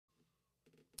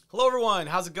Hello everyone,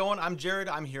 how's it going? I'm Jared,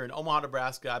 I'm here in Omaha,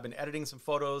 Nebraska. I've been editing some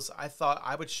photos. I thought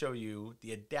I would show you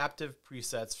the adaptive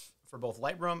presets for both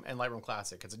Lightroom and Lightroom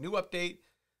Classic. It's a new update.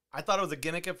 I thought it was a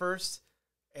gimmick at first,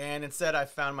 and instead I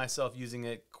found myself using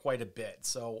it quite a bit.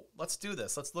 So let's do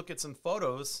this. Let's look at some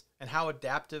photos and how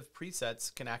adaptive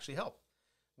presets can actually help.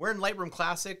 We're in Lightroom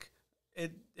Classic.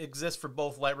 It exists for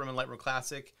both Lightroom and Lightroom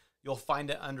Classic. You'll find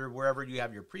it under wherever you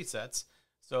have your presets.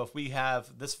 So if we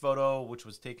have this photo, which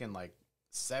was taken like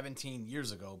 17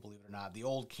 years ago, believe it or not, the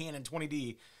old Canon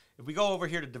 20D. If we go over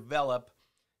here to develop,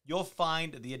 you'll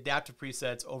find the adaptive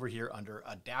presets over here under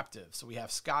adaptive. So we have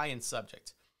sky and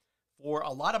subject. For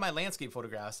a lot of my landscape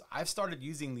photographs, I've started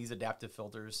using these adaptive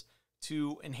filters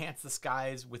to enhance the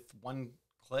skies with one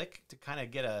click to kind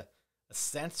of get a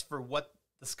sense for what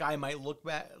the sky might look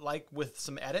like with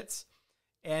some edits.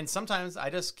 And sometimes I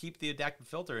just keep the adaptive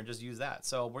filter and just use that.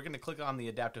 So we're going to click on the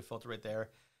adaptive filter right there.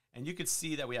 And you can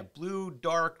see that we have blue,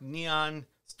 dark, neon,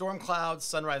 storm clouds,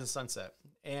 sunrise, and sunset.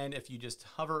 And if you just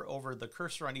hover over the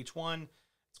cursor on each one,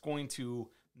 it's going to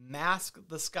mask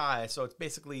the sky. So it's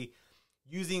basically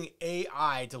using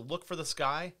AI to look for the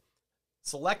sky,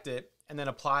 select it, and then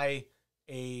apply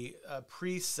a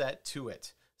preset to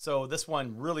it. So this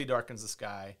one really darkens the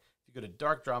sky. If you go to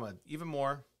dark drama, even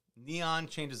more. Neon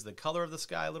changes the color of the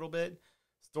sky a little bit.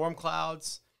 Storm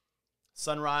clouds,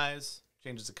 sunrise,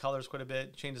 changes the colors quite a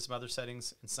bit, changes some other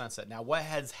settings, and sunset. Now,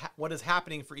 what is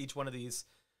happening for each one of these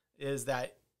is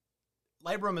that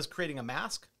Lightroom is creating a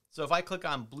mask. So if I click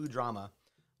on blue drama,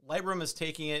 Lightroom is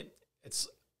taking it, it's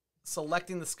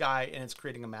selecting the sky, and it's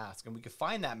creating a mask. And we can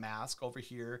find that mask over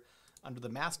here under the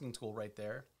masking tool right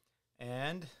there.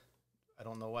 And I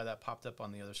don't know why that popped up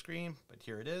on the other screen, but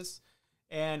here it is.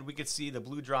 And we could see the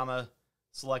blue drama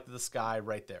selected the sky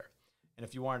right there. And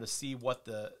if you wanted to see what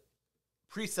the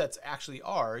presets actually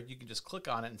are, you can just click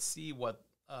on it and see what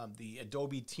the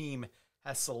Adobe team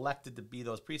has selected to be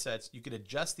those presets. You can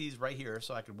adjust these right here.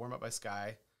 So I could warm up my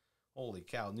sky. Holy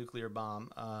cow, nuclear bomb.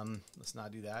 Let's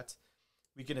not do that.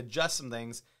 We can adjust some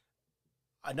things.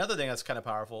 Another thing that's kind of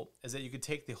powerful is that you could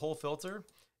take the whole filter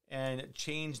and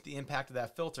change the impact of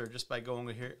that filter just by going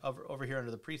over here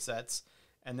under the presets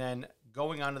and then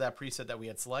going onto that preset that we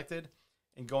had selected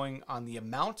and going on the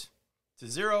amount to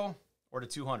 0 or to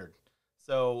 200.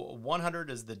 So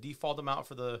 100 is the default amount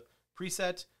for the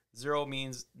preset. 0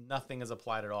 means nothing is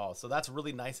applied at all. So that's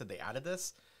really nice that they added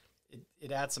this.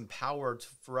 It adds some power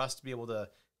for us to be able to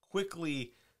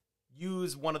quickly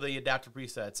use one of the adaptive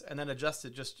presets and then adjust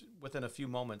it just within a few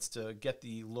moments to get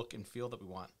the look and feel that we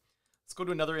want. Let's go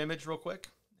to another image real quick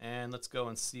and let's go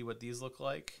and see what these look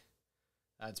like.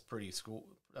 That's pretty cool.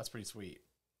 That's pretty sweet.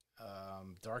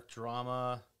 Dark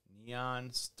drama,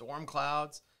 neon, storm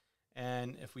clouds.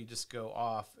 And if we just go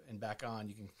off and back on,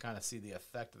 you can kind of see the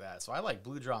effect of that. So I like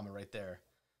blue drama right there.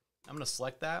 I'm going to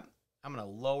select that. I'm going to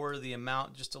lower the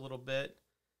amount just a little bit.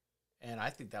 And I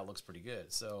think that looks pretty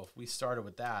good. So if we started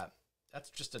with that, that's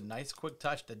just a nice quick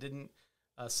touch that didn't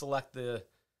select the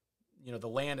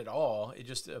land at all. It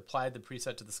just applied the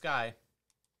preset to the sky.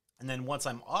 And then once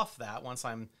I'm off that, once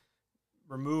I'm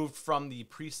removed from the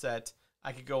preset,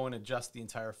 I could go and adjust the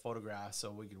entire photograph so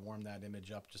we could warm that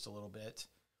image up just a little bit.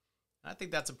 I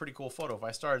think that's a pretty cool photo. If I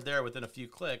started there within a few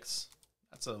clicks,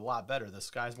 that's a lot better. The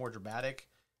sky's more dramatic.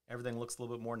 Everything looks a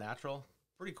little bit more natural.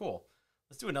 Pretty cool.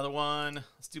 Let's do another one.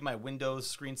 Let's do my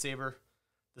Windows screensaver.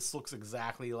 This looks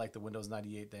exactly like the Windows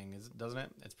 98 thing, doesn't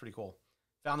it? It's pretty cool.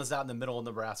 Found this out in the middle of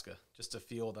Nebraska, just a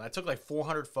field. And I took like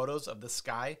 400 photos of the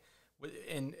sky,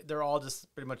 and they're all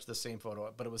just pretty much the same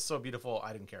photo. But it was so beautiful,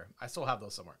 I didn't care. I still have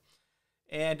those somewhere.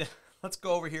 And let's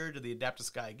go over here to the adaptive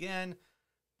sky again.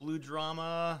 Blue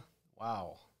drama.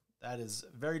 Wow, that is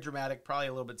very dramatic, probably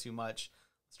a little bit too much.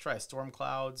 Let's try storm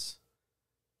clouds.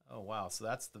 Oh, wow, so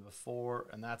that's the before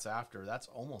and that's after. That's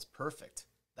almost perfect.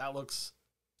 That looks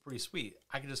pretty sweet.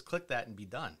 I can just click that and be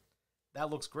done. That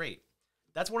looks great.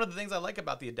 That's one of the things I like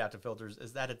about the adaptive filters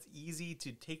is that it's easy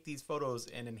to take these photos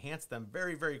and enhance them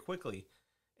very, very quickly.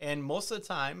 And most of the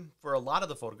time, for a lot of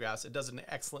the photographs, it does an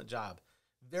excellent job.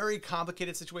 Very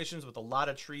complicated situations with a lot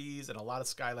of trees and a lot of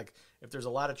sky. Like if there's a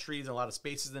lot of trees and a lot of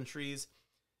spaces in trees,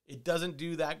 it doesn't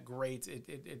do that great.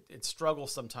 It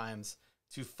struggles sometimes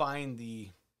to find the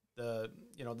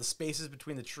spaces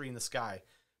between the tree and the sky.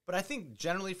 But I think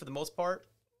generally for the most part,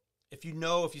 if you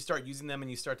start using them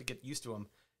and you start to get used to them,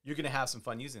 you're going to have some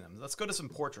fun using them. Let's go to some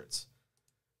portraits.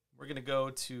 We're going to go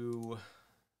to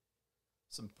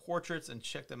some portraits and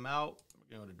check them out.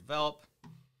 We're going to develop.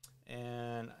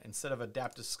 And instead of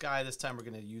adaptive sky, this time we're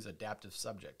going to use adaptive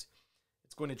subject.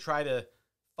 It's going to try to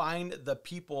find the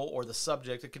people or the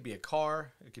subject. It could be a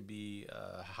car, it could be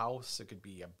a house, it could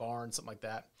be a barn, something like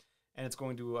that. and it's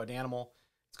going to an animal.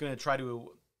 It's going to try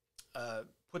to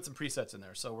put some presets in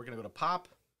there. So we're going to go to pop,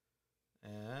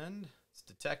 and it's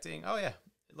detecting. Oh yeah,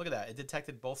 look at that. It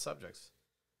detected both subjects,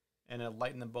 and it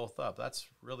lightened them both up. That's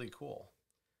really cool.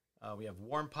 We have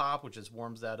warm pop, which just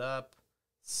warms that up.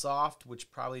 Soft,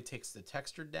 which probably takes the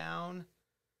texture down,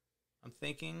 I'm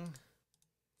thinking.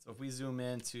 So if we zoom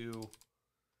into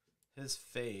his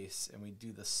face and we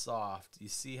do the soft, you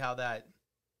see how that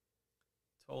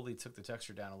totally took the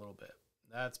texture down a little bit.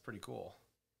 That's pretty cool.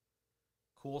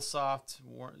 Cool, soft,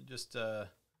 just a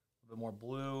bit more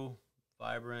blue,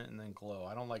 vibrant, and then glow.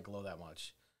 I don't like glow that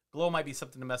much. Glow might be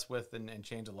something to mess with and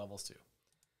change the levels to.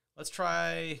 Let's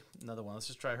try another one. Let's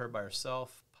just try her by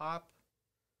herself. Pop.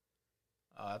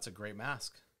 That's a great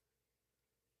mask.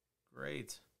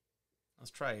 Great.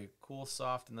 Let's try cool,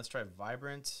 soft, and let's try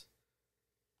vibrant.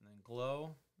 And then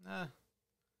glow.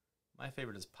 My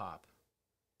favorite is pop.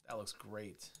 That looks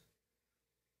great.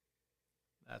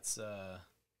 That's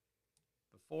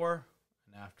before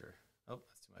and after. Oh,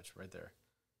 that's too much right there.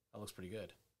 That looks pretty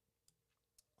good.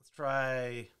 Let's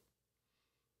try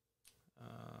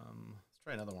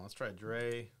another one. Let's try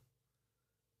Dre.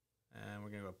 And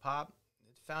we're going to go pop.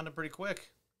 It found it pretty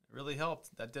quick. It really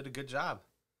helped. That did a good job.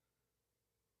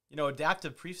 You know,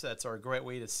 adaptive presets are a great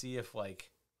way to see if,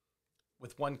 like,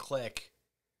 with one click,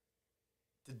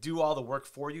 to do all the work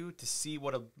for you, to see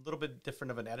what a little bit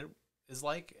different of an edit is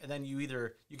like. And then you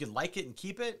can like it and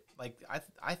keep it. Like,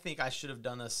 I think I should have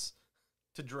done this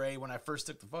to Dre when I first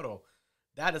took the photo.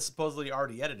 That is supposedly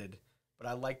already edited, but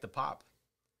I like the pop.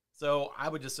 So I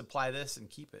would just apply this and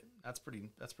keep it. That's pretty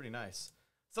nice.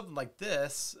 Something like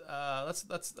this. Let's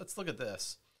look at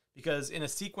this, because in a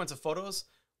sequence of photos,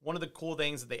 one of the cool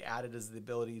things that they added is the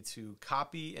ability to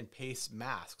copy and paste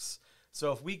masks.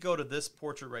 So if we go to this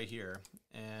portrait right here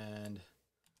and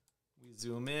we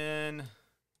zoom in,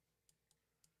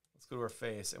 let's go to her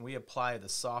face and we apply the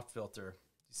soft filter.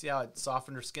 You see how it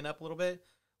softened her skin up a little bit?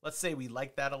 Let's say we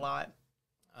like that a lot.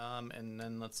 And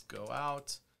then let's go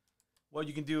out. What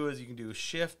you can do is you can do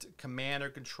Shift, Command, or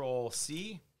Control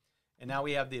C. And now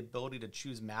we have the ability to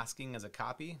choose masking as a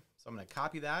copy. So I'm going to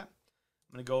copy that.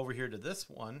 I'm going to go over here to this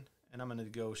one, and I'm going to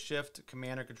go Shift,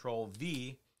 Command, or Control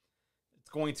V. It's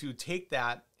going to take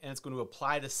that, and it's going to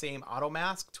apply the same auto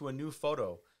mask to a new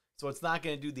photo. So it's not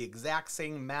going to do the exact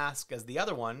same mask as the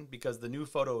other one because the new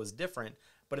photo is different,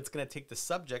 but it's going to take the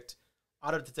subject,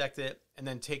 auto detect it, and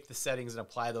then take the settings and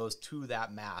apply those to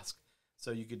that mask.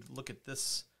 So you could look at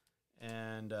this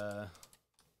and,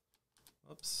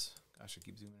 oops, gosh, I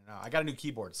keep zooming in out. I got a new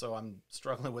keyboard, so I'm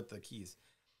struggling with the keys.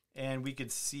 And we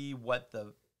could see what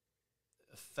the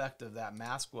effect of that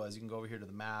mask was. You can go over here to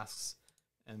the masks,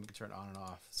 and we can turn it on and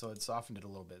off. So it softened it a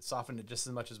little bit. Softened it just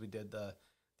as much as we did the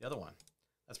other one.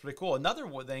 That's pretty cool. Another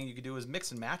thing you could do is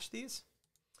mix and match these.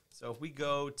 So if we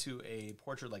go to a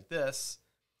portrait like this,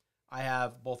 I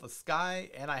have both a sky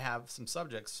and I have some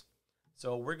subjects.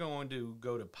 So we're going to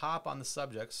go to pop on the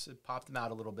subjects. It popped them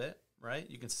out a little bit, right?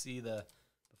 You can see the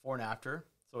before and after.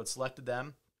 So it selected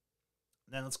them.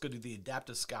 And then let's go to the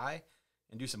adaptive sky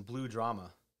and do some blue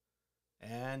drama.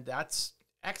 And that's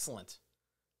excellent.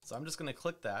 So I'm just going to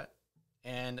click that.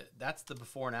 And that's the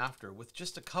before and after. With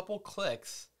just a couple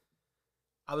clicks,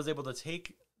 I was able to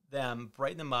take them,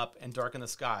 brighten them up, and darken the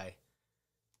sky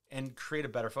and create a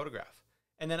better photograph.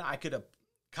 And then I could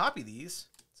copy these.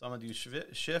 So I'm going to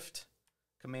do Shift,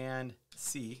 Command,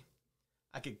 C.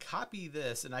 I could copy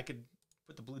this, and I could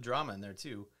put the blue drama in there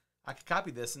too. I could copy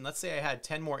this, and let's say I had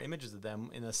 10 more images of them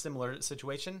in a similar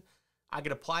situation. I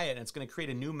could apply it, and it's going to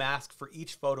create a new mask for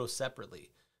each photo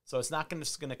separately. So it's not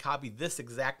just going to copy this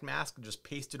exact mask and just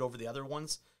paste it over the other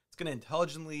ones. It's going to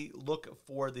intelligently look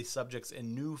for the subjects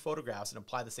in new photographs and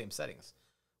apply the same settings,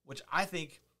 which I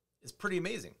think is pretty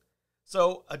amazing.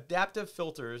 So adaptive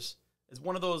filters is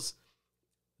one of those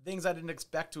things I didn't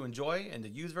expect to enjoy and to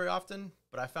use very often,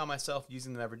 but I found myself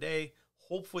using them every day.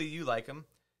 Hopefully you like them.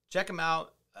 Check them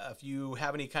out. If you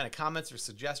have any kind of comments or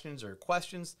suggestions or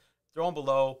questions, throw them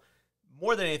below.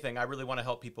 More than anything, I really want to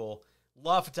help people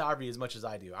love photography as much as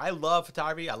I do. I love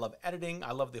photography. I love editing.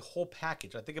 I love the whole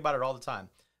package. I think about it all the time.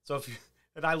 So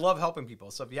and I love helping people.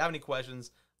 So if you have any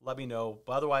questions, let me know.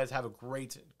 But otherwise, have a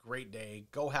great, great day.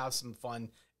 Go have some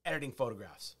fun editing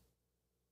photographs.